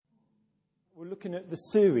We're looking at the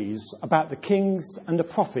series about the kings and the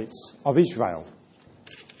prophets of Israel.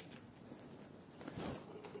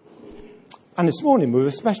 And this morning we were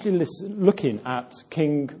especially looking at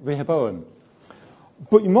King Rehoboam.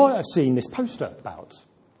 But you might have seen this poster about.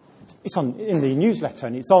 It's in the newsletter,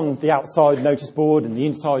 and it's on the outside notice board and the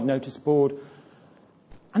inside notice board.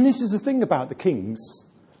 And this is the thing about the kings.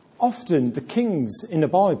 Often the kings in the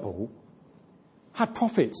Bible had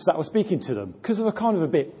prophets that were speaking to them because they were kind of a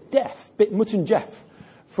bit deaf, a bit mutt and Jeff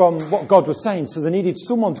from what God was saying. So they needed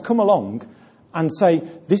someone to come along and say,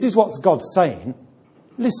 this is what God's saying,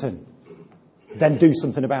 listen, then do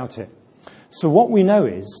something about it. So what we know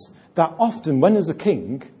is that often when there's a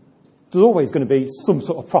king, there's always going to be some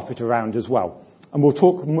sort of prophet around as well. And we'll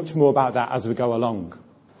talk much more about that as we go along.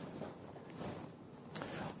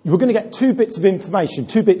 You're going to get two bits of information,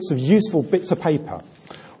 two bits of useful bits of paper.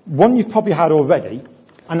 One you've probably had already,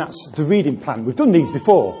 and that's the reading plan. We've done these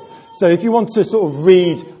before. So if you want to sort of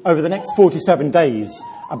read over the next 47 days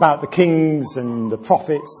about the kings and the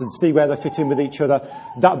prophets and see where they fit in with each other,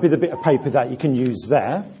 that would be the bit of paper that you can use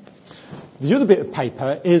there. The other bit of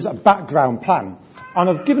paper is a background plan. And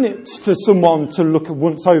I've given it to someone to look at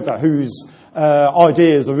once over whose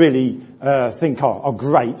ideas I really think are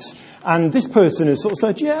great. And this person has sort of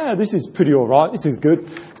said, yeah, this is pretty all right, this is good.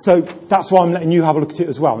 So that's why I'm letting you have a look at it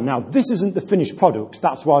as well. Now, this isn't the finished product.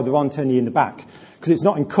 That's why there aren't any in the back, because it's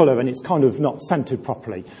not in colour and it's kind of not centred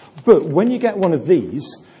properly. But when you get one of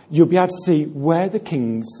these, you'll be able to see where the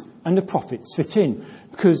kings and the prophets fit in.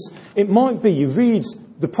 Because it might be you read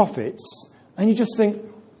the prophets and you just think,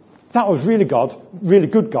 that was really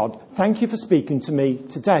good God. Thank you for speaking to me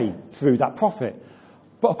today through that prophet.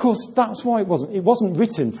 But of course, that's why it wasn't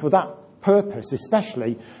written for that purpose,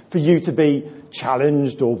 especially for you to be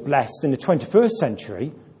challenged or blessed in the 21st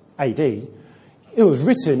century AD. It was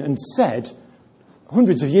written and said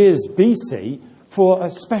hundreds of years BC for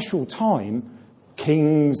a special time,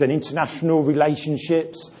 kings and international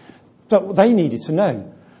relationships that they needed to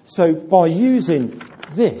know. So by using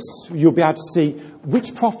this, you'll be able to see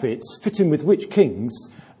which prophets fit in with which kings,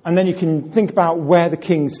 and then you can think about where the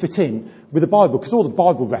kings fit in with the Bible, because all the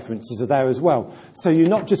Bible references are there as well. So you're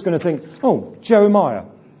not just going to think, oh, Jeremiah,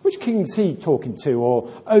 which king is he talking to? Or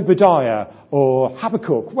Obadiah or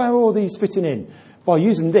Habakkuk, where are all these fitting in? By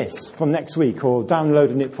using this from next week or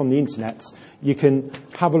downloading it from the internet, you can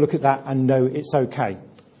have a look at that and know it's okay.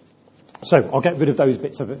 So I'll get rid of those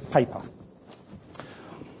bits of paper.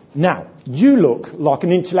 Now, you look like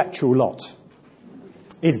an intellectual lot.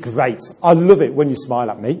 It's great. I love it when you smile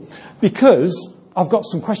at me, because I've got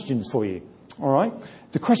some questions for you. All right?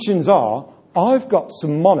 The questions are, I've got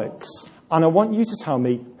some monarchs and I want you to tell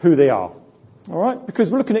me who they are. All right?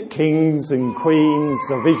 Because we're looking at kings and queens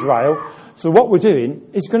of Israel. So what we're doing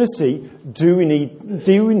is going to see, do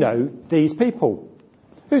we know these people?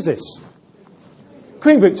 Who's this?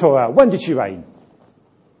 Queen Victoria. When did she reign?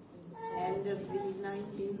 End of the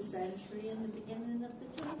 19th century and the beginning of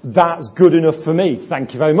the 20th. That's good enough for me.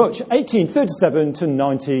 Thank you very much. 1837 to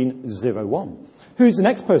 1901. Who's the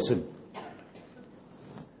next person?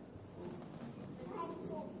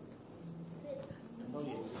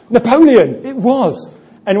 Napoleon. It was.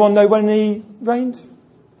 Anyone know when he reigned?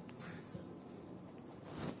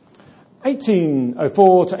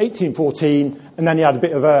 1804 to 1814, and then he had a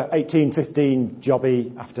bit of a 1815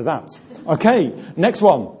 jobby after that. Okay, next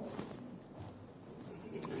one.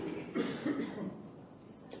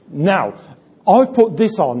 Now, I've put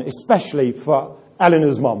this on especially for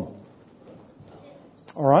Eleanor's mum.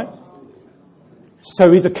 All right?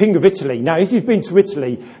 So he's a king of Italy. Now, if you've been to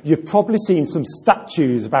Italy, you've probably seen some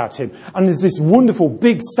statues about him. And there's this wonderful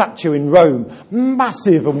big statue in Rome,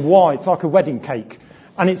 massive and white, like a wedding cake.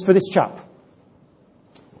 And it's for this chap.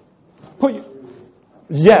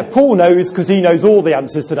 Yeah, Paul knows, because he knows all the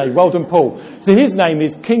answers today. Well done, Paul. So his name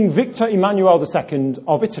is King Victor Emmanuel II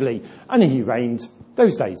of Italy. And he reigned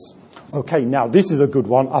those days. Okay, now this is a good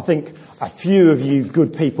one. I think a few of you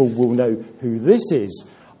good people will know who this is.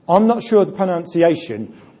 I'm not sure of the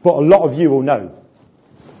pronunciation, but a lot of you will know.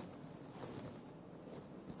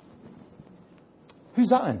 Who's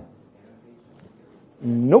that then?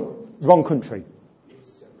 Nope, wrong country.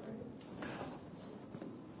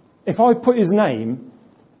 If I put his name,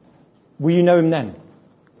 will you know him then?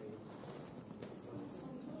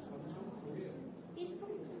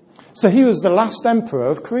 So he was the last emperor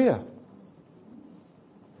of Korea.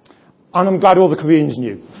 And I'm glad all the Koreans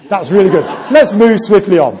knew. That's really good. Let's move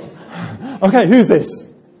swiftly on. Okay, who's this?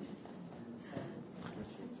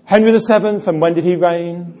 Henry VII, and when did he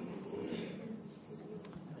reign?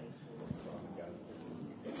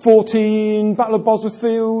 14, Battle of Bosworth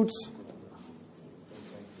Fields.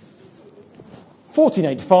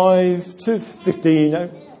 1485 to 15...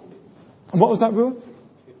 And what was that, Rua?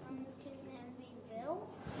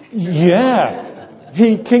 Yeah.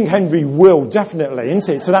 King Henry Will, definitely,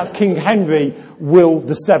 isn't it? So that's King Henry Will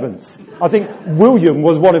the 7th. I think William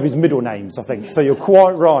was one of his middle names, I think. So you're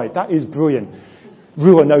quite right. That is brilliant.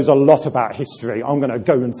 Rua knows a lot about history. I'm going to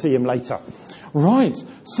go and see him later. Right.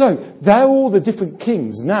 So they're all the different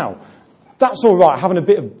kings. Now, that's all right, having a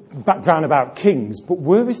bit of background about kings, but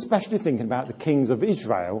we're especially thinking about the kings of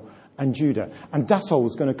Israel and Judah. And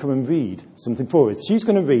Dassol's going to come and read something for us. She's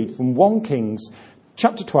going to read from 1 Kings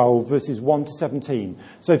chapter 12, verses 1 to 17.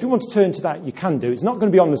 So if you want to turn to that, you can do. It's not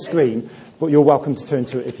going to be on the screen, but you're welcome to turn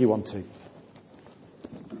to it if you want to.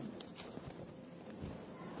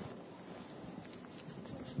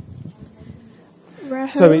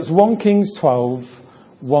 So it's 1 Kings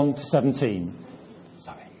 12, 1 to 17.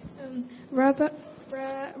 Sorry.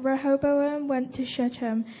 Rehoboam went to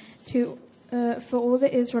Shechem for all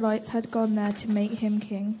the Israelites had gone there to make him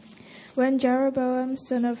king. When Jeroboam,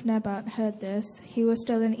 son of Nebat, heard this, he was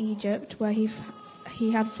still in Egypt, where he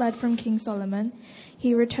had fled from King Solomon.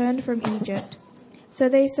 He returned from Egypt. So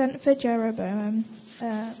they sent for Jeroboam,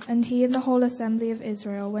 and he and the whole assembly of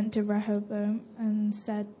Israel went to Rehoboam and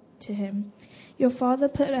said to him, "Your father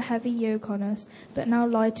put a heavy yoke on us, but now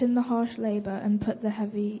lighten the harsh labor and put the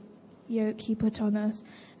heavy yoke he put on us,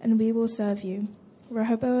 and we will serve you."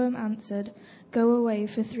 Rehoboam answered, "Go away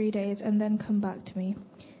for 3 days and then come back to me."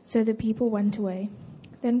 So the people went away.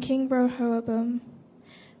 Then King Rehoboam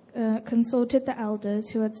consulted the elders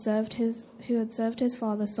who had served his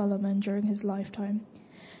father Solomon during his lifetime.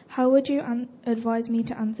 "How would you advise me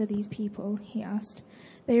to answer these people?" he asked.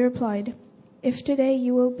 They replied, "If today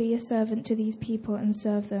you will be a servant to these people and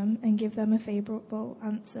serve them and give them a favorable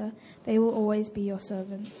answer, they will always be your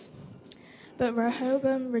servants." But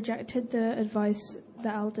Rehoboam rejected the advice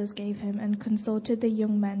the elders gave him and consulted the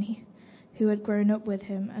young men who had grown up with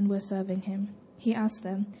him and were serving him. He asked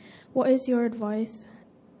them, "What is your advice?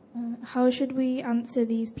 How should we answer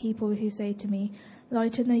these people who say to me,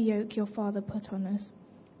 'Lighten the yoke your father put on us'?"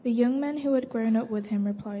 The young men who had grown up with him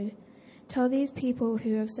replied, "Tell these people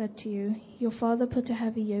who have said to you, 'Your father put a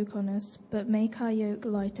heavy yoke on us, but make our yoke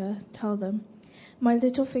lighter.' Tell them, 'My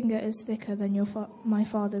little finger is thicker than my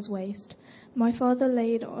father's waist. My father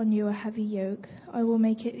laid on you a heavy yoke. I will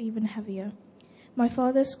make it even heavier. My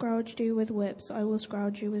father scourged you with whips. I will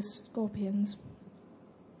scourge you with scorpions."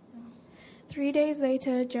 3 days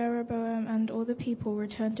later, Jeroboam and all the people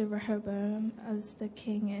returned to Rehoboam as the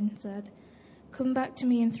king and said, "Come back to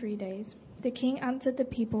me in 3 days." The king answered the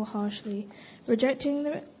people harshly. Rejecting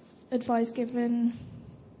the advice given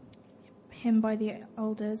him by the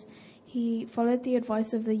elders, he followed the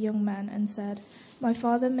advice of the young men and said, "My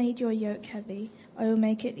father made your yoke heavy. I will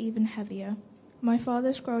make it even heavier. My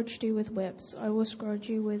father scourged you with whips. I will scourge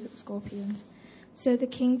you with scorpions." So the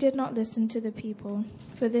king did not listen to the people,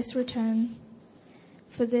 for this turn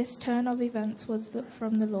of events was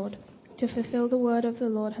from the Lord, to fulfill the word of the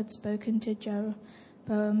Lord had spoken to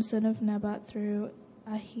Jeroboam, son of Nebat, through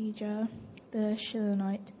Ahijah the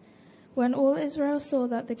Shilonite. When all Israel saw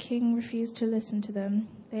that the king refused to listen to them,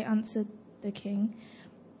 they answered the king,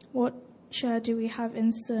 "What share do we have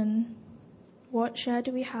in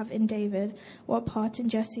David? What part in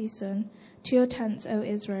Jesse's son? To your tents, O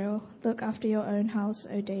Israel. Look after your own house,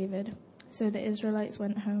 O David." So the Israelites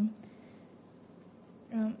went home.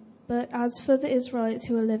 But as for the Israelites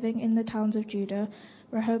who were living in the towns of Judah,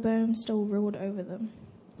 Rehoboam still ruled over them.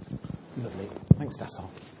 Lovely. Thanks, Dassel.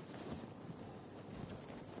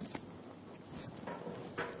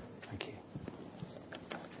 Thank you.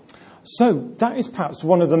 So that is perhaps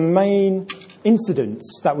one of the main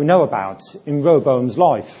incidents that we know about in Rehoboam's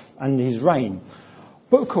life and his reign.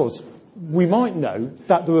 But of course, we might know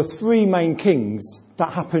that there were 3 main kings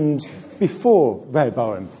that happened before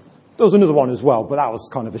Rehoboam. There was another one as well, but that was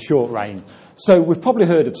kind of a short reign. So we've probably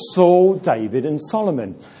heard of Saul, David, and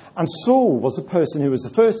Solomon. And Saul was the person who was the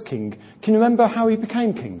first king. Can you remember how he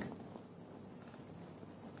became king?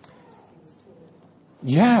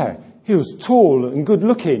 Yeah, he was tall and good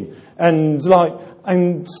looking. And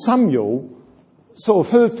Samuel sort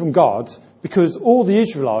of heard from God because all the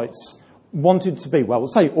Israelites wanted to be, well, we'll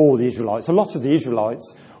say all the Israelites, a lot of the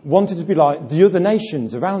Israelites wanted to be like the other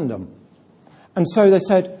nations around them. And so they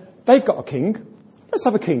said, they've got a king, let's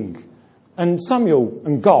have a king. And Samuel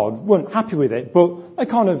and God weren't happy with it, but they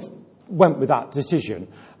kind of went with that decision.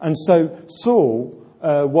 And so Saul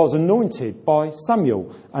was anointed by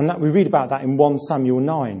Samuel, and that we read about that in 1 Samuel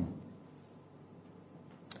 9.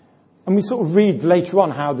 And we sort of read later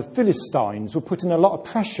on how the Philistines were putting a lot of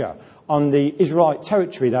pressure on the Israelite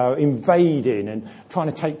territory. They were invading and trying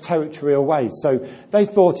to take territory away. So they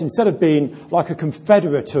thought instead of being like a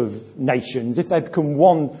confederate of nations, if they become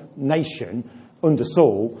one nation under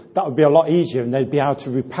Saul, that would be a lot easier and they'd be able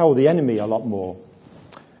to repel the enemy a lot more.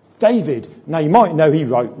 David, now you might know he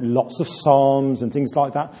wrote lots of psalms and things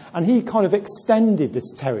like that, and he kind of extended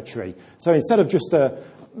this territory. So instead of just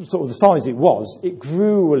sort of the size it was, it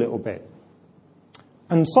grew a little bit.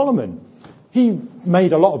 And Solomon, he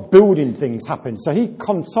made a lot of building things happen. So he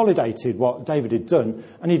consolidated what David had done,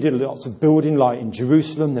 and he did lots of building, like in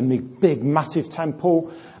Jerusalem, the big massive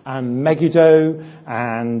temple, and Megiddo,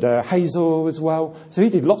 and Hazel as well. So he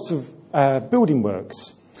did lots of building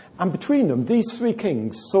works. And between them, these three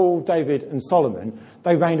kings, Saul, David and Solomon,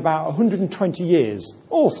 they reigned about 120 years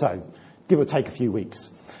also, give or take a few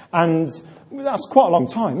weeks. And that's quite a long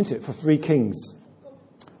time, isn't it, for three kings?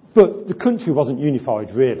 But the country wasn't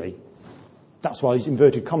unified, really. That's why there's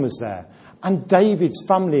inverted commas there. And David's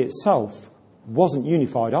family itself wasn't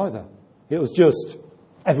unified either. It was just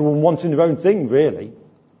everyone wanting their own thing, really.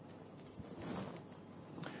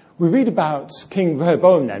 We read about King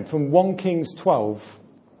Rehoboam then from 1 Kings 12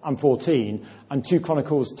 and 14 and 2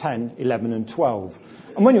 Chronicles 10, 11 and 12.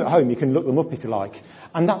 And when you're at home, you can look them up if you like.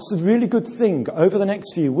 And that's a really good thing over the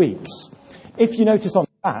next few weeks. If you notice on the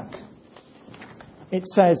back, it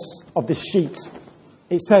says of this sheet,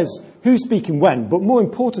 it says who's speaking when, but more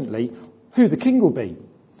importantly, who the king will be.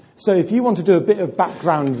 So if you want to do a bit of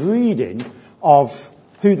background reading of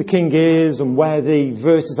who the king is and where the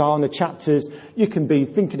verses are in the chapters, you can be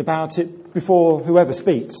thinking about it before whoever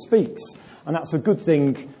speaks. And that's a good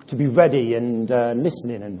thing to be ready and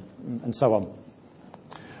listening and so on.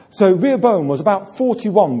 So Rehoboam was about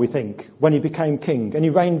 41, we think, when he became king, and he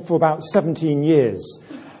reigned for about 17 years.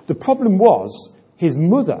 The problem was his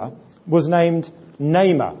mother was named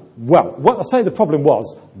Naamah. Well, what I say the problem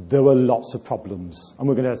was, there were lots of problems, and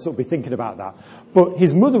we're going to sort of be thinking about that. But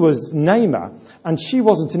his mother was Naamah, and she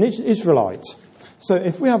wasn't an Israelite. So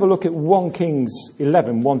if we have a look at 1 Kings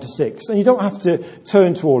 11, 1 to 6, and you don't have to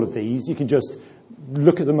turn to all of these, you can just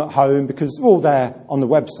look at them at home because they're all there on the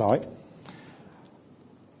website.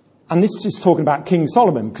 And this is talking about King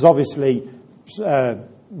Solomon, because obviously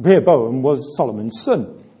Rehoboam was Solomon's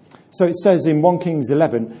son. So it says in 1 Kings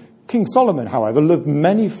 11, King Solomon, however, loved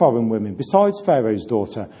many foreign women besides Pharaoh's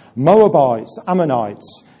daughter, Moabites,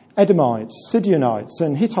 Ammonites, Edomites, Sidonites,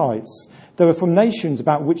 and Hittites. They were from nations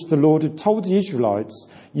about which the Lord had told the Israelites,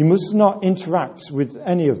 you must not interact with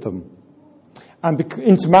any of them and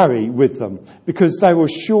intermarry with them, because they will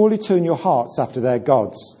surely turn your hearts after their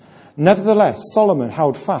gods. Nevertheless, Solomon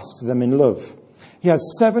held fast to them in love. He had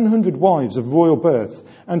 700 wives of royal birth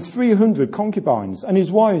and 300 concubines, and his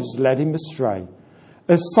wives led him astray.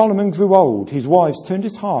 As Solomon grew old, his wives turned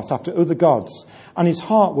his heart after other gods, and his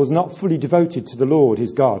heart was not fully devoted to the Lord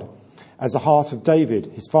his God, as the heart of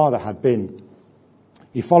David, his father, had been.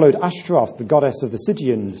 He followed Ashtaroth, the goddess of the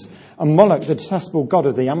Sidonians, and Moloch, the detestable god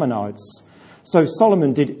of the Ammonites. So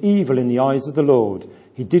Solomon did evil in the eyes of the Lord.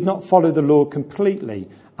 He did not follow the Lord completely,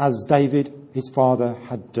 as David, his father,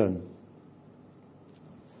 had done.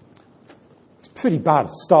 It's pretty bad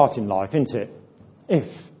start in life, isn't it?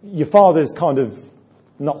 If your father's kind of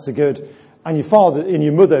not so good, and your father and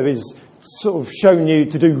your mother is sort of showing you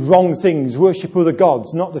to do wrong things, worship other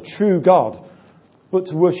gods, not the true God, but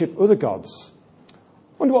to worship other gods. I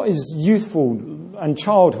wonder what his youthful and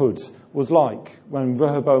childhood was like when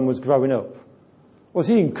Rehoboam was growing up. Was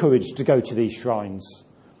he encouraged to go to these shrines?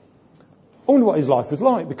 I wonder what his life was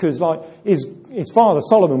like, because his father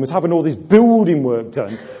Solomon was having all this building work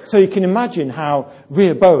done. So you can imagine how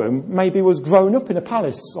Rehoboam maybe was growing up in a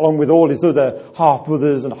palace along with all his other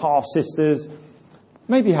half-brothers and half-sisters.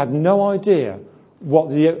 Maybe he had no idea what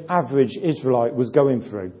the average Israelite was going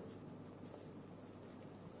through.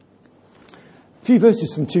 A few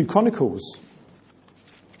verses from 2 Chronicles.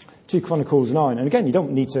 2 Chronicles 9. And again, you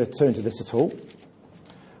don't need to turn to this at all.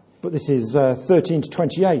 But this is 13 to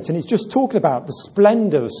 28, and it's just talking about the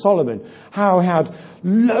splendour of Solomon, how he had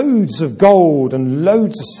loads of gold and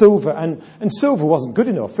loads of silver, and silver wasn't good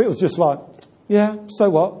enough. It was just like, yeah,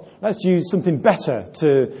 so what? Let's use something better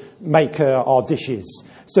to make our dishes.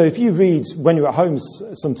 So if you read, when you're at home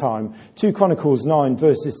sometime, 2 Chronicles 9,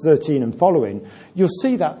 verses 13 and following, you'll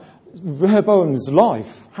see that Rehoboam's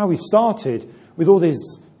life, how he started with all this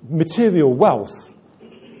material wealth,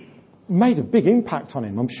 made a big impact on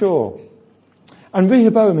him, I'm sure. And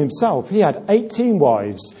Rehoboam himself, he had 18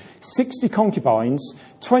 wives, 60 concubines,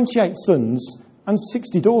 28 sons, and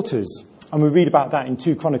 60 daughters. And we read about that in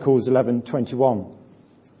 2 Chronicles 11:21.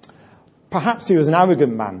 Perhaps he was an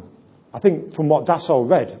arrogant man. I think from what Dassel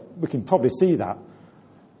read, we can probably see that.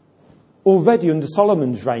 already under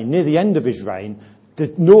Solomon's reign, near the end of his reign,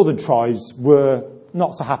 the northern tribes were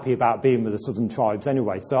not so happy about being with the southern tribes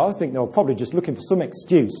anyway. So I think they were probably just looking for some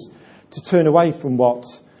excuse to turn away from what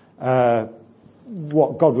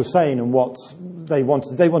God was saying and what they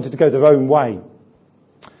wanted. They wanted to go their own way.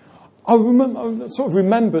 I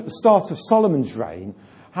remember at the start of Solomon's reign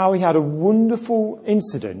how he had a wonderful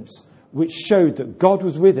incident which showed that God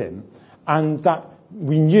was with him and that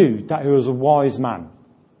we knew that he was a wise man.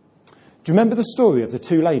 Do you remember the story of the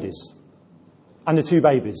two ladies and the two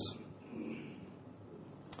babies?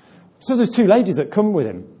 So there's two ladies that come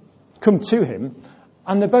to him,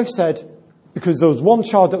 and they both said, because there was one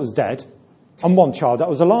child that was dead and one child that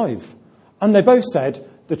was alive. And they both said,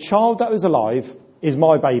 the child that is alive is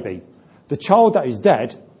my baby. The child that is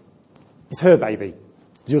dead is her baby,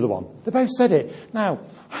 the other one. They both said it. Now,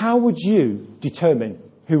 how would you determine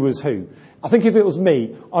who was who? I think if it was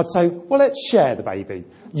me, I'd say, well, let's share the baby.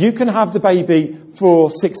 You can have the baby for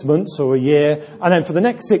 6 months or a year, and then for the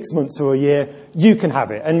next 6 months or a year, you can have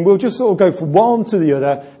it. And we'll just sort of go from one to the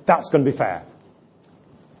other. That's going to be fair.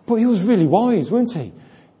 But he was really wise, wasn't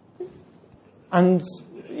he? And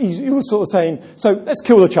he was sort of saying, so let's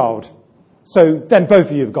kill the child. So then both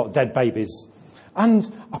of you have got dead babies. And,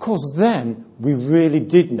 of course, then we really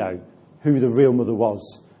did know who the real mother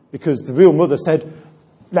was. Because the real mother said,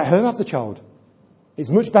 let her have the child. It's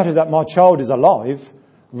much better that my child is alive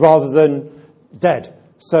rather than dead.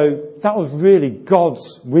 So that was really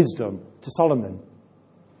God's wisdom to Solomon.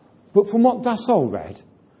 But from what Dassault read,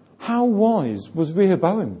 how wise was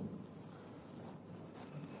Rehoboam?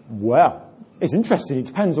 Well, it's interesting. It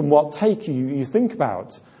depends on what take you think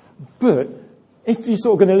about. But if you're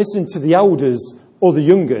sort of going to listen to the elders or the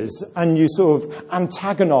youngers and you sort of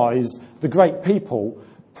antagonise the great people,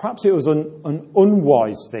 perhaps it was an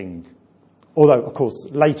unwise thing. Although, of course,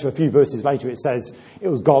 later, a few verses later, it says it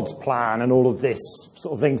was God's plan and all of this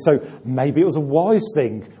sort of thing. So maybe it was a wise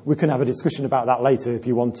thing. We can have a discussion about that later if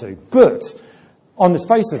you want to. But on the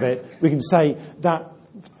face of it, we can say that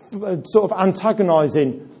sort of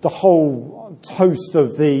antagonising the whole host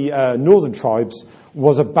of the northern tribes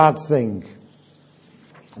was a bad thing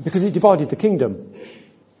because it divided the kingdom.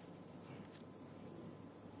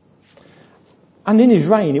 And in his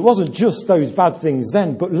reign, it wasn't just those bad things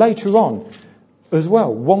then, but later on as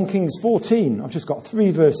well. 1 Kings 14. I've just got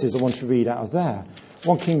 3 verses I want to read out of there.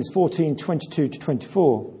 1 Kings 14, 22 to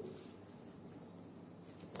 24.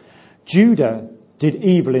 Judah did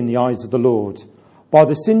evil in the eyes of the Lord. By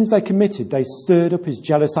the sins they committed, they stirred up his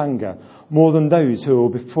jealous anger more than those who were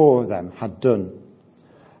before them had done.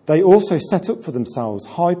 They also set up for themselves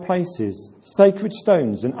high places, sacred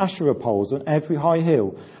stones and Asherah poles on every high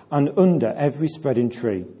hill and under every spreading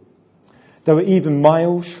tree. There were even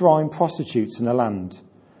male shrine prostitutes in the land.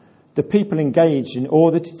 The people engaged in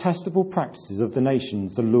all the detestable practices of the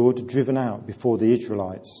nations the Lord had driven out before the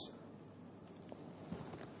Israelites.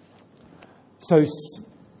 So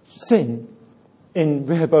sin in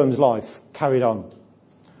Rehoboam's life carried on.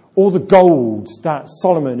 All the gold that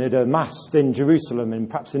Solomon had amassed in Jerusalem and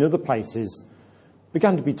perhaps in other places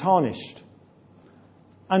began to be tarnished.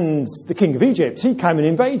 And the king of Egypt, he came and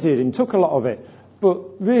invaded and took a lot of it.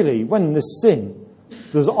 But really, when there's sin,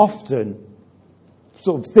 there's often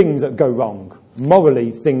sort of things that go wrong.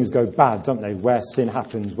 Morally, things go bad, don't they? Where sin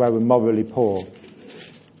happens, where we're morally poor.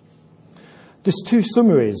 There's 2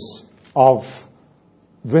 summaries of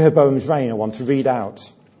Rehoboam's reign I want to read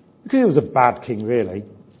out. Because he was a bad king, really.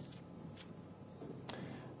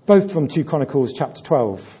 Both from 2 Chronicles chapter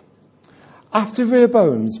 12. After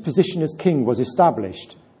Rehoboam's position as king was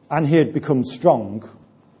established and he had become strong,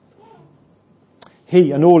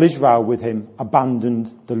 he and all Israel with him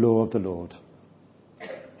abandoned the law of the Lord.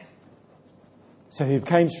 So he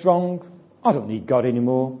became strong. I don't need God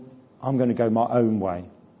anymore. I'm going to go my own way.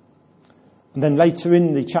 And then later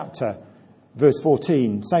in the chapter, verse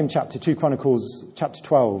 14, same chapter, 2 Chronicles chapter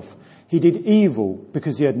 12, he did evil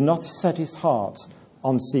because he had not set his heart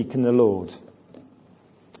on seeking the Lord.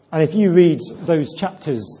 And if you read those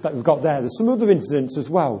chapters that we've got there, there's some other incidents as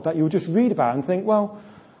well that you'll just read about and think, well,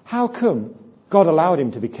 how come God allowed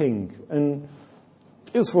him to be king? And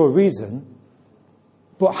it was for a reason.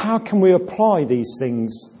 But how can we apply these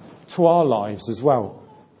things to our lives as well?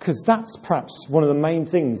 Because that's perhaps one of the main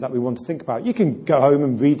things that we want to think about. You can go home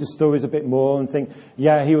and read the stories a bit more and think,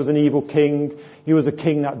 yeah, he was an evil king. He was a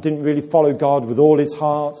king that didn't really follow God with all his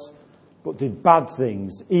heart, but did bad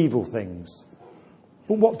things, evil things.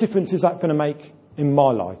 But what difference is that going to make in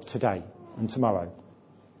my life today and tomorrow?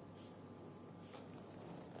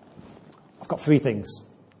 I've got 3 things.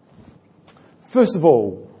 First of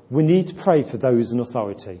all, we need to pray for those in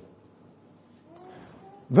authority.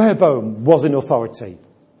 Rehoboam was in authority.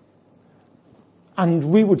 And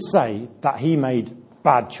we would say that he made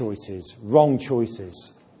bad choices, wrong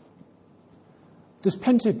choices. There's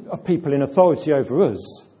plenty of people in authority over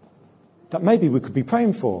us that maybe we could be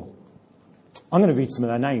praying for. I'm going to read some of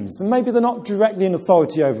their names. And maybe they're not directly in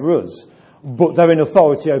authority over us, but they're in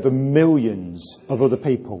authority over millions of other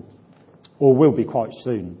people, or will be quite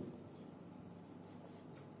soon.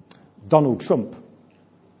 Donald Trump.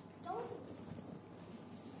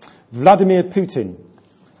 Vladimir Putin.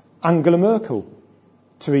 Angela Merkel.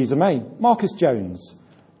 Theresa May. Marcus Jones.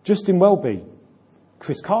 Justin Welby.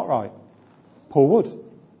 Chris Cartwright. Paul Wood.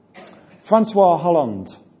 Francois Hollande.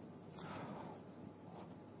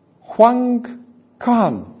 Huang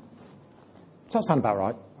Khan. Does that sound about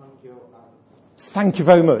right? Thank you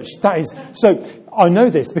very much. That is, so I know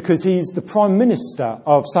this because he's the Prime Minister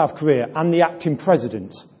of South Korea and the acting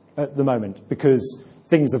president at the moment, because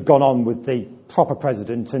things have gone on with the proper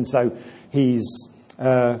president, and so he's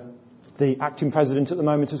the acting president at the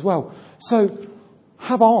moment as well. So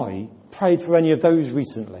have I prayed for any of those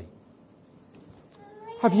recently?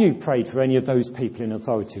 Have you prayed for any of those people in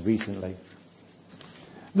authority recently?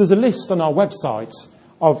 There's a list on our website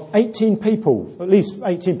of 18 people, at least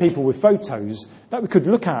 18 people with photos that we could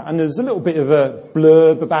look at, and there's a little bit of a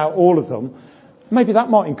blurb about all of them. Maybe that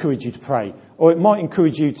might encourage you to pray, or it might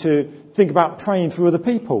encourage you to think about praying for other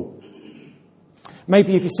people.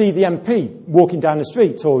 Maybe if you see the MP walking down the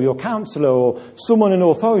street, or your councillor, or someone in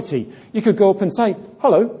authority, you could go up and say,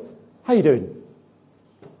 "Hello, how you doing?"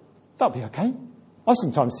 That'd be okay. I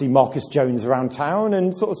sometimes see Marcus Jones around town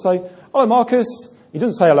and sort of say, "Hello, Marcus." He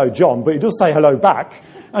doesn't say hello, John, but he does say hello back.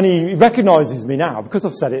 And he recognises me now because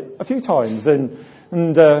I've said it a few times. And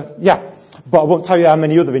yeah, but I won't tell you how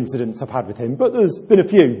many other incidents I've had with him. But there's been a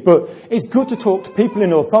few. But it's good to talk to people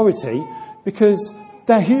in authority because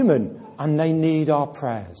they're human and they need our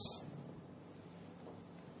prayers.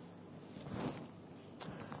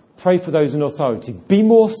 Pray for those in authority. Be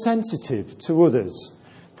more sensitive to others.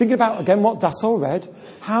 Thinking about, again, what Dasol read,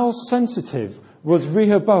 how sensitive was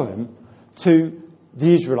Rehoboam to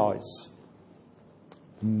the Israelites?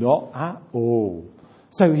 Not at all.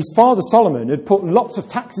 So his father Solomon had put lots of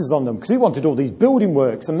taxes on them because he wanted all these building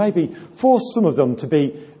works, and maybe forced some of them to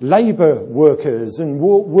be labour workers and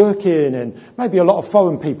working, and maybe a lot of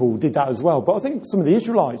foreign people did that as well. But I think some of the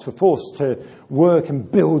Israelites were forced to work and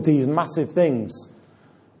build these massive things.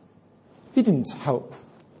 He didn't help.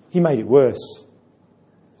 He made it worse.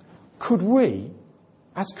 Could we,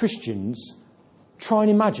 as Christians, try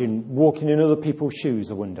and imagine walking in other people's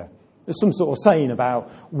shoes, I wonder? There's some sort of saying about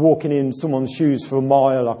walking in someone's shoes for a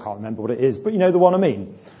mile. I can't remember what it is, but you know the one I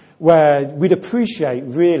mean. Where we'd appreciate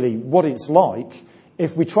really what it's like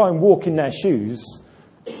if we try and walk in their shoes.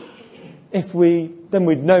 Then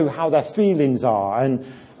we'd know how their feelings are and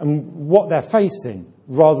what they're facing,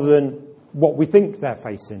 rather than what we think they're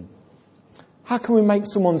facing. How can we make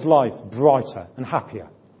someone's life brighter and happier?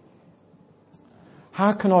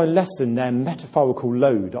 How can I lessen their metaphorical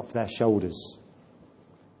load off their shoulders?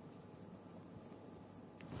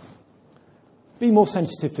 Be more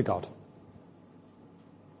sensitive to God.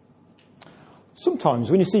 Sometimes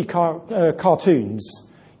when you see cartoons,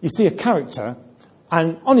 you see a character,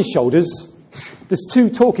 and on his shoulders, there's two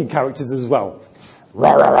talking characters as well.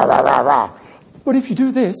 Rah, rah, rah, rah, rah, rah. But if you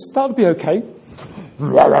do this, that'll be okay.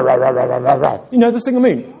 Rah, rah, rah, rah, rah, rah, rah. You know the thing I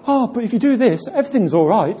mean? But if you do this, everything's all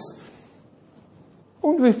right. I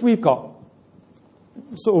wonder if we've got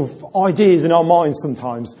sort of ideas in our minds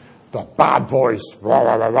sometimes. The bad voice, rah,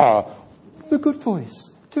 rah, rah, rah. The good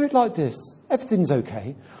voice. Do it like this. Everything's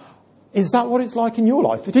okay. Is that what it's like in your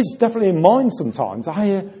life? It is definitely in mine sometimes. I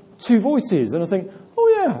hear two voices and I think,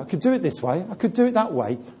 oh yeah, I could do it this way. I could do it that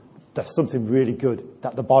way. There's something really good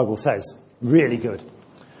that the Bible says. Really good.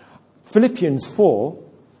 Philippians 4,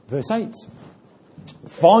 verse 8.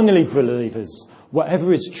 Finally, believers,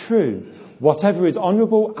 whatever is true, whatever is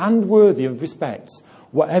honourable and worthy of respect,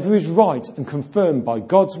 whatever is right and confirmed by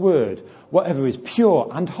God's word, whatever is pure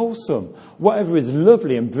and wholesome, whatever is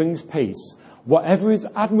lovely and brings peace, whatever is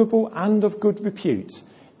admirable and of good repute,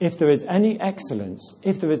 if there is any excellence,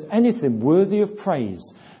 if there is anything worthy of praise,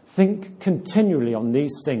 think continually on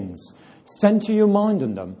these things. Centre your mind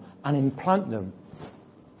on them and implant them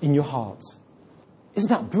in your heart. Isn't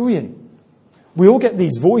that brilliant? We all get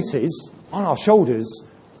these voices on our shoulders,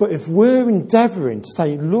 but if we're endeavouring to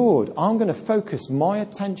say, Lord, I'm going to focus my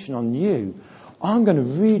attention on you, I'm going to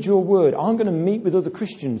read your word, I'm going to meet with other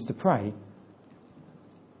Christians to pray,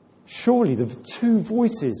 surely the two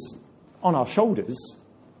voices on our shoulders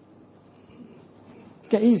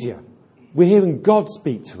get easier. We're hearing God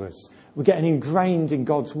speak to us. We're getting ingrained in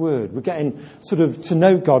God's word. We're getting sort of to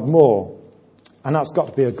know God more. And that's got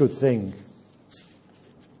to be a good thing.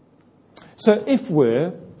 So if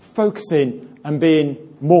we're focusing and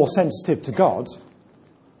being more sensitive to God,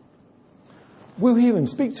 we'll hear him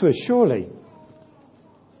speak to us, surely.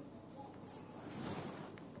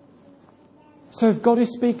 So if God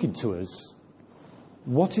is speaking to us,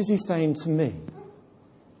 what is he saying to me?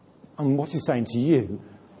 And what is he saying to you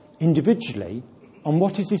individually? And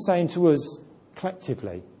what is he saying to us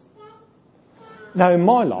collectively? Now, in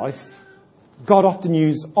my life, God often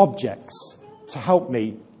used objects to help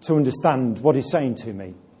me to understand what he's saying to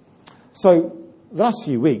me. So the last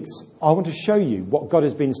few weeks, I want to show you what God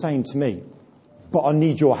has been saying to me, but I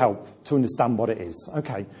need your help to understand what it is.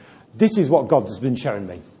 Okay, this is what God has been showing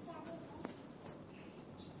me.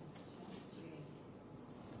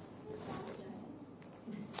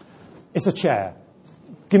 It's a chair.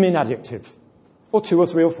 Give me an adjective. Or 2 or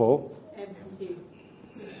 3 or 4. Empty.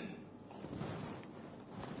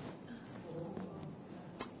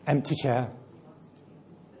 Empty chair.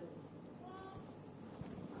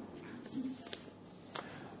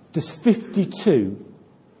 There's 52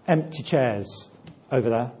 empty chairs over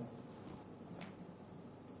there.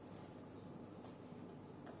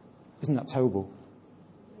 Isn't that terrible?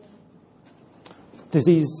 There's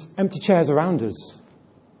these empty chairs around us.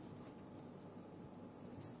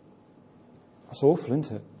 That's awful,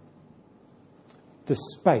 isn't it? There's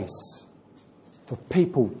space for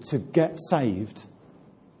people to get saved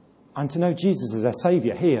and to know Jesus as their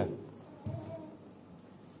saviour here.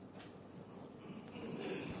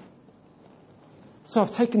 So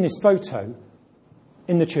I've taken this photo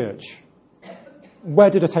in the church. Where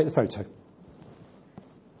did I take the photo?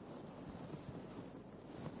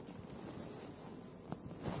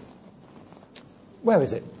 Where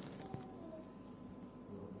is it?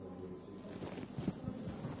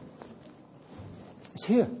 It's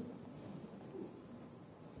here.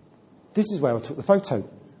 This is where I took the photo.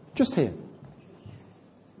 Just here.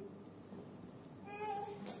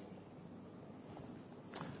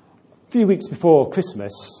 A few weeks before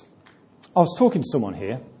Christmas, I was talking to someone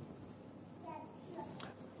here,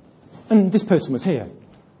 and this person was here.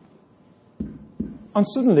 And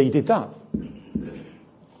suddenly he did that.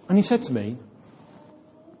 And he said to me,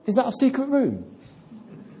 "Is that a secret room?"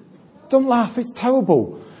 Don't laugh, it's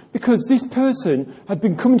terrible. Because this person had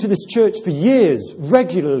been coming to this church for years,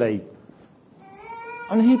 regularly.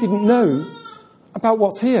 And he didn't know about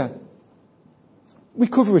what's here. We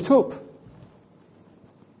cover it up.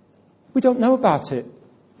 We don't know about it.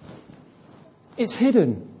 It's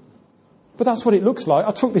hidden. But that's what it looks like.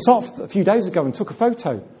 I took this off a few days ago and took a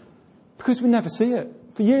photo. Because we never see it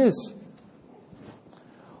for years.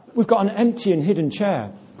 We've got an empty and hidden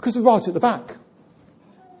chair. Because they're right at the back.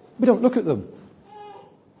 We don't look at them.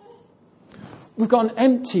 We've got an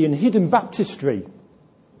empty and hidden baptistry.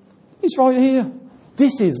 It's right here.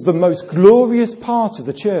 This is the most glorious part of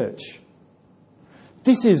the church.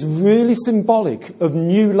 This is really symbolic of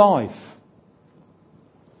new life.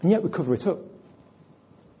 And yet we cover it up.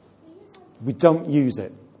 We don't use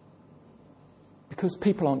it. Because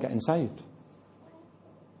people aren't getting saved.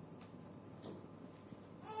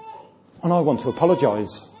 And I want to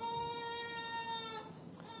apologise.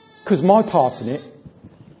 Because my part in it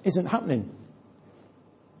isn't happening.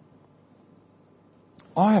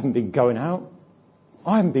 I haven't been going out.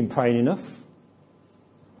 I haven't been praying enough.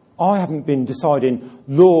 I haven't been deciding,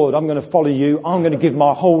 Lord, I'm going to follow you. I'm going to give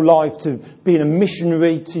my whole life to being a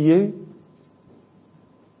missionary to you.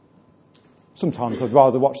 Sometimes I'd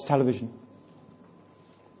rather watch television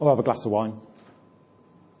or have a glass of wine.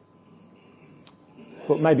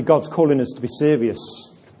 But maybe God's calling us to be serious.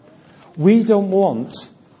 We don't want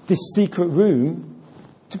this secret room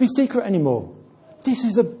to be secret anymore. This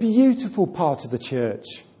is a beautiful part of the church.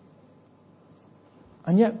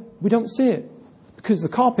 And yet we don't see it. Because the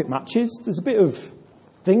carpet matches. There's a bit of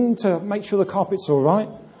thing to make sure the carpet's all right.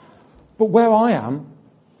 But where I am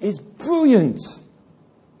is brilliant.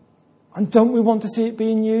 And don't we want to see it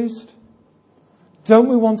being used? Don't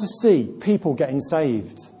we want to see people getting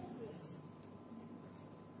saved?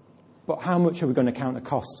 But how much are we going to count the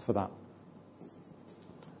costs for that?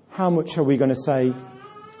 How much are we going to say,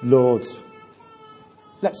 Lord,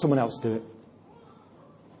 let someone else do it.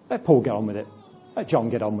 Let Paul get on with it. Let John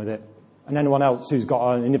get on with it. And anyone else who's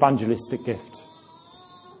got an evangelistic gift.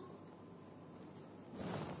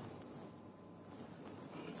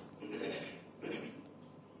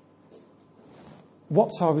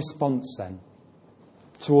 What's our response then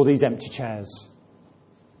to all these empty chairs?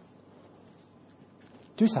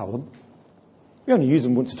 Do sell them. We only use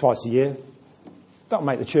them once or twice a year. That'll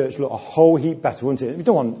make the church look a whole heap better, wouldn't it? We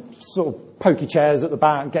don't want sort of pokey chairs at the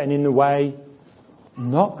back getting in the way.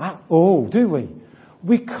 Not at all, do we?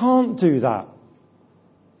 We can't do that.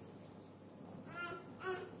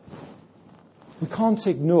 We can't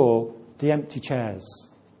ignore the empty chairs.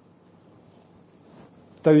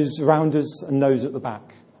 Those around us and those at the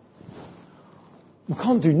back. We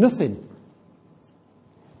can't do nothing.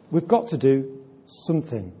 We've got to do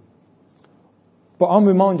something. But I'm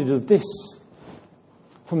reminded of this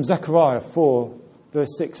from Zechariah 4,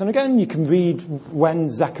 verse 6. And again, you can read when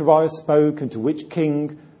Zechariah spoke and to which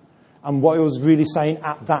king and what he was really saying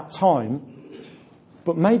at that time.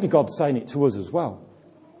 But maybe God's saying it to us as well.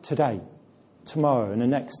 Today, tomorrow and the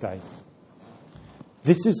next day.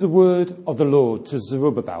 This is the word of the Lord to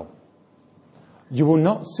Zerubbabel. You will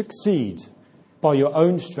not succeed by your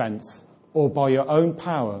own strength or by your own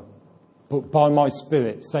power, but by my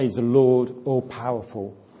Spirit, says the Lord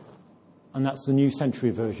all-powerful. And that's the New Century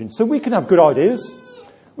Version. So we can have good ideas.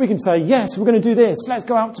 We can say, yes, we're going to do this. Let's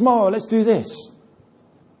go out tomorrow. Let's do this.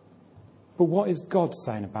 But what is God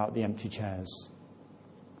saying about the empty chairs?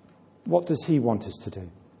 What does he want us to do?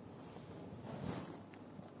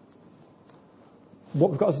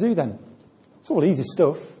 What we've got to do then? It's all easy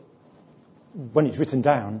stuff when it's written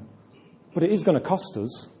down, but it is going to cost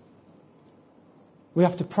us. We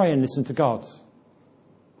have to pray and listen to God.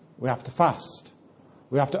 We have to fast.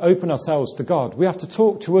 We have to open ourselves to God. We have to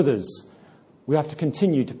talk to others. We have to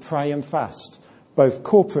continue to pray and fast, both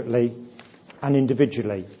corporately and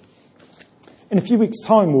individually. In a few weeks'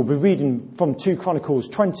 time, we'll be reading from 2 Chronicles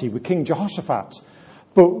 20 with King Jehoshaphat.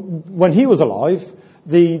 But when he was alive,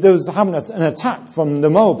 there was having an attack from the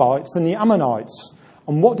Moabites and the Ammonites.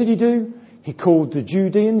 And what did he do? He called the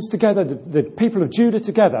Judeans together, the people of Judah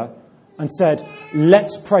together, and said,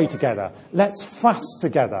 let's pray together. Let's fast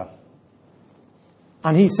together.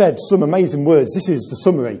 And he said some amazing words. This is the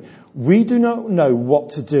summary. We do not know what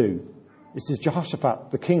to do. This is Jehoshaphat,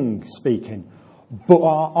 the king, speaking. But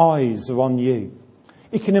our eyes are on you.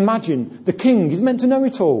 You can imagine the king is meant to know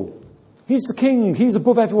it all. He's the king. He's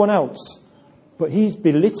above everyone else. But he's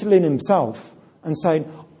belittling himself and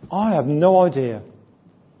saying, I have no idea.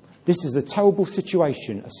 This is a terrible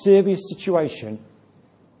situation, a serious situation.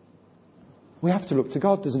 We have to look to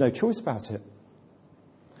God. There's no choice about it.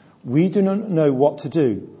 We do not know what to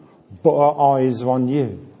do, but our eyes are on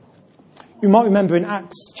you. You might remember in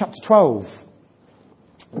Acts chapter 12,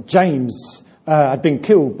 James had been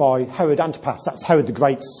killed by Herod Antipas. That's Herod the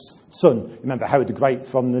Great's son. Remember Herod the Great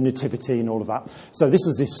from the Nativity and all of that. So this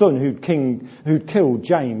was his son who'd killed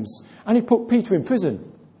James, and he put Peter in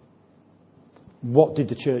prison. What did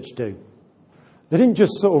the church do? They didn't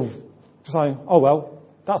just sort of say, oh well,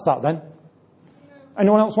 that's that then.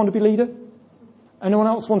 Anyone else want to be leader? Anyone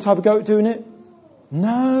else want to have a go at doing it?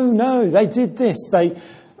 No, they did this.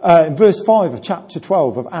 In verse 5 of chapter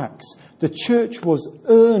 12 of Acts, the church was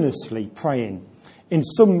earnestly praying. In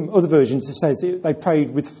some other versions it says they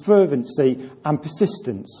prayed with fervency and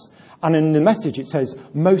persistence. And in the Message it says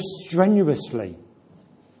most strenuously.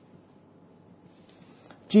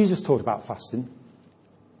 Jesus taught about fasting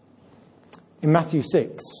in Matthew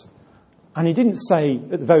 6. And he didn't say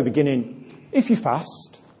at the very beginning, if you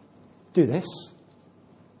fast, do this.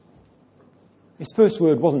 His first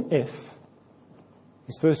word wasn't if.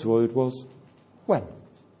 His first word was when.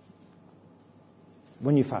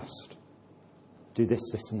 When you fast, do this,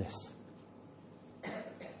 this and this.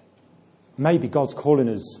 Maybe God's calling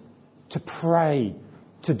us to pray,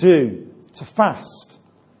 to do, to fast,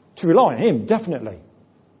 to rely on him, definitely.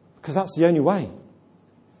 Because that's the only way.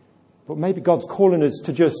 But maybe God's calling us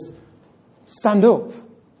to just stand up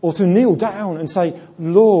or to kneel down and say,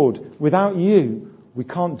 Lord, without you, we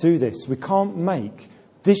can't do this. We can't make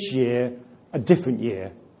this year a different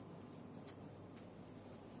year.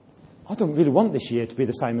 I don't really want this year to be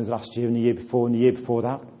the same as last year and the year before and the year before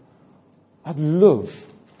that. I'd love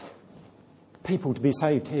people to be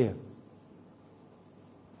saved here.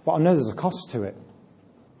 But I know there's a cost to it.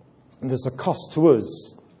 And there's a cost to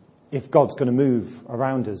us if God's going to move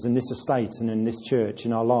around us in this estate and in this church,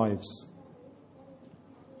 in our lives.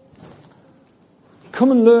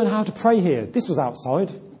 Come and learn how to pray here. This was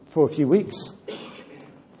outside for a few weeks.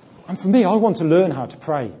 And for me, I want to learn how to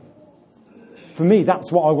pray. For me, that's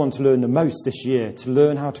what I want to learn the most this year, to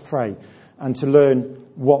learn how to pray and to learn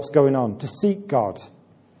what's going on, to seek God.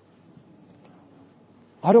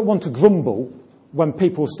 I don't want to grumble when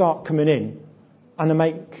people start coming in and they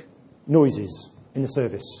make noises in the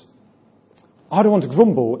service. I don't want to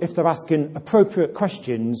grumble if they're asking appropriate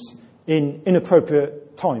questions in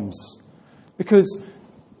inappropriate times. Because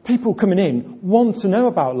people coming in want to know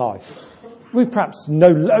about life. We perhaps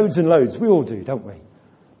know loads and loads. We all do, don't we?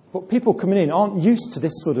 But people coming in aren't used to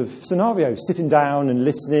this sort of scenario, sitting down and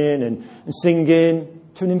listening and singing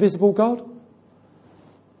to an invisible God.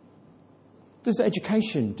 There's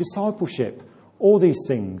education, discipleship, all these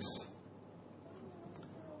things.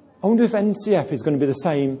 I wonder if NCF is going to be the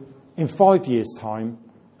same in 5 years' time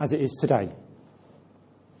as it is today.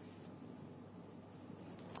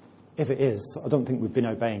 If it is, I don't think we've been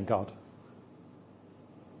obeying God.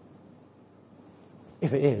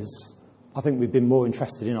 If it is, I think we've been more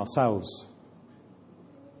interested in ourselves.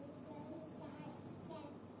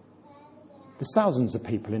 There's thousands of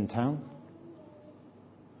people in town.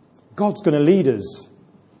 God's going to lead us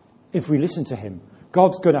if we listen to him.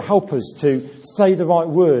 God's going to help us to say the right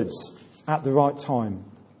words at the right time.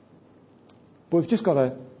 But we've just got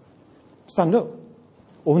to stand up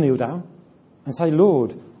or kneel down and say,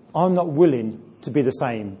 Lord, I'm not willing to be the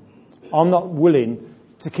same. I'm not willing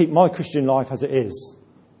to keep my Christian life as it is.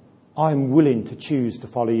 I'm willing to choose to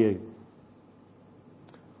follow you.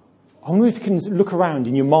 I wonder if you can look around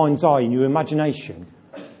in your mind's eye, in your imagination.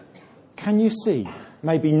 Can you see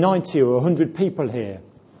maybe 90 or 100 people here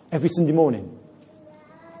every Sunday morning?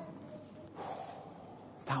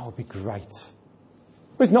 That would be great.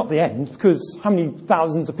 But it's not the end, because how many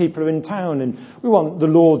thousands of people are in town, and we want the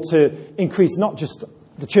Lord to increase not just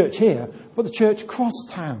the church here, but the church across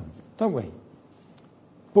town, don't we?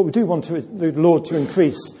 But we do want the Lord to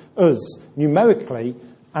increase us numerically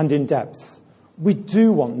and in depth. We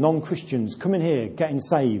do want non-Christians coming here, getting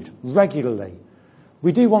saved regularly.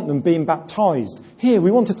 We do want them being baptised. Here,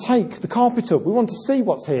 we want to take the carpet up. We want to see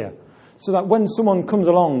what's here, so that when someone comes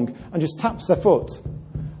along and just taps their foot,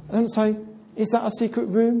 they don't say, is that a secret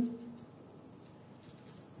room?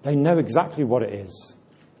 They know exactly what it is,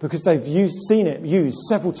 because they've seen it used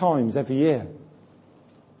several times every year.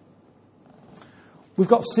 We've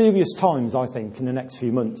got serious times, I think, in the next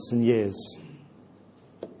few months and years.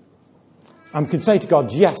 And we can say to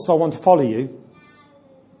God, yes, I want to follow you,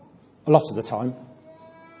 a lot of the time.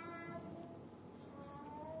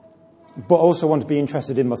 But I also want to be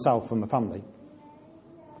interested in myself and my family.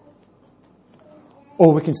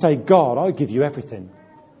 Or we can say, God, I give you everything.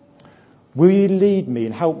 Will you lead me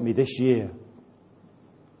and help me this year?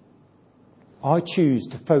 I choose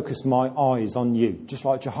to focus my eyes on you, just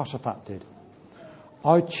like Jehoshaphat did.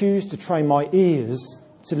 I choose to train my ears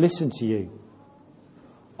to listen to you.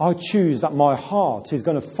 I choose that my heart is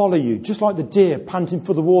going to follow you, just like the deer panting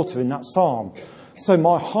for the water in that psalm. So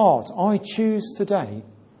my heart, I choose today,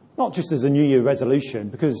 not just as a New Year resolution,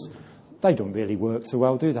 because they don't really work so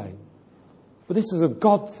well, do they? But this is a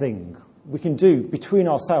God thing we can do between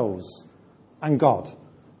ourselves and God,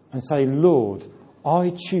 and say, Lord,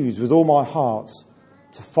 I choose with all my heart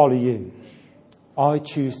to follow you. I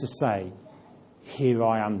choose to say, here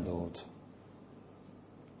I am, Lord.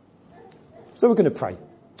 So we're going to pray.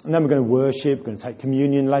 And then we're going to worship, we're going to take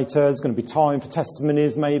communion later. There's going to be time for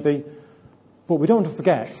testimonies maybe. But we don't want to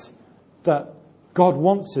forget that God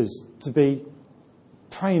wants us to be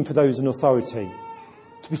praying for those in authority,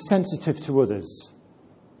 to be sensitive to others,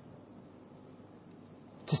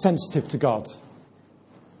 to sensitive to God.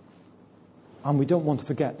 And we don't want to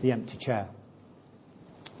forget the empty chair.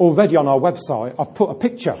 Already on our website, I've put a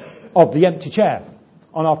picture of the empty chair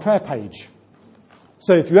on our prayer page.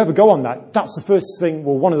 So if you ever go on that, that's the first thing,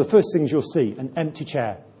 well, one of the first things you'll see, an empty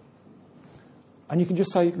chair. And you can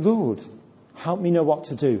just say, Lord, help me know what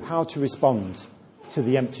to do, how to respond to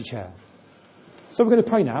the empty chair. So we're going to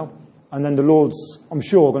pray now, and then the Lord's, I'm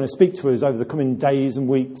sure, going to speak to us over the coming days and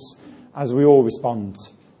weeks as we all respond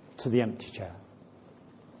to the empty chair.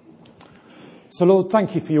 So Lord,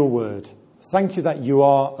 thank you for your word. Thank you that you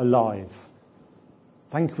are alive.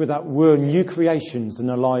 Thank you that we're new creations and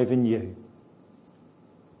alive in you.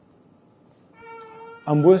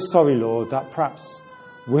 And we're sorry, Lord, that perhaps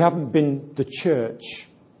we haven't been the church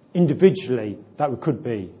individually that we could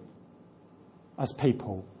be as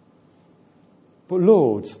people. But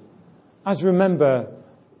Lord, as remember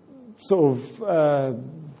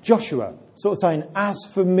Joshua sort of saying, as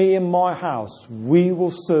for me and my house, we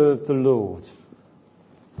will serve the Lord.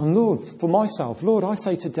 And Lord, for myself, Lord, I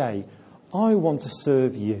say today, I want to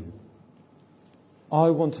serve you. I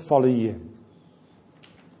want to follow you.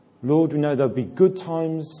 Lord, we know there'll be good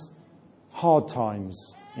times, hard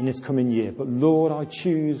times in this coming year. But Lord, I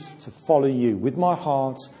choose to follow you. With my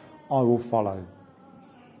heart, I will follow.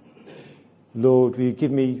 Lord, will you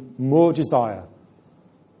give me more desire?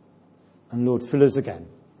 And Lord, fill us again.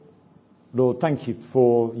 Lord, thank you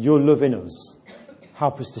for your love in us.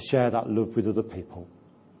 Help us to share that love with other people.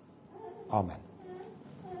 Amen.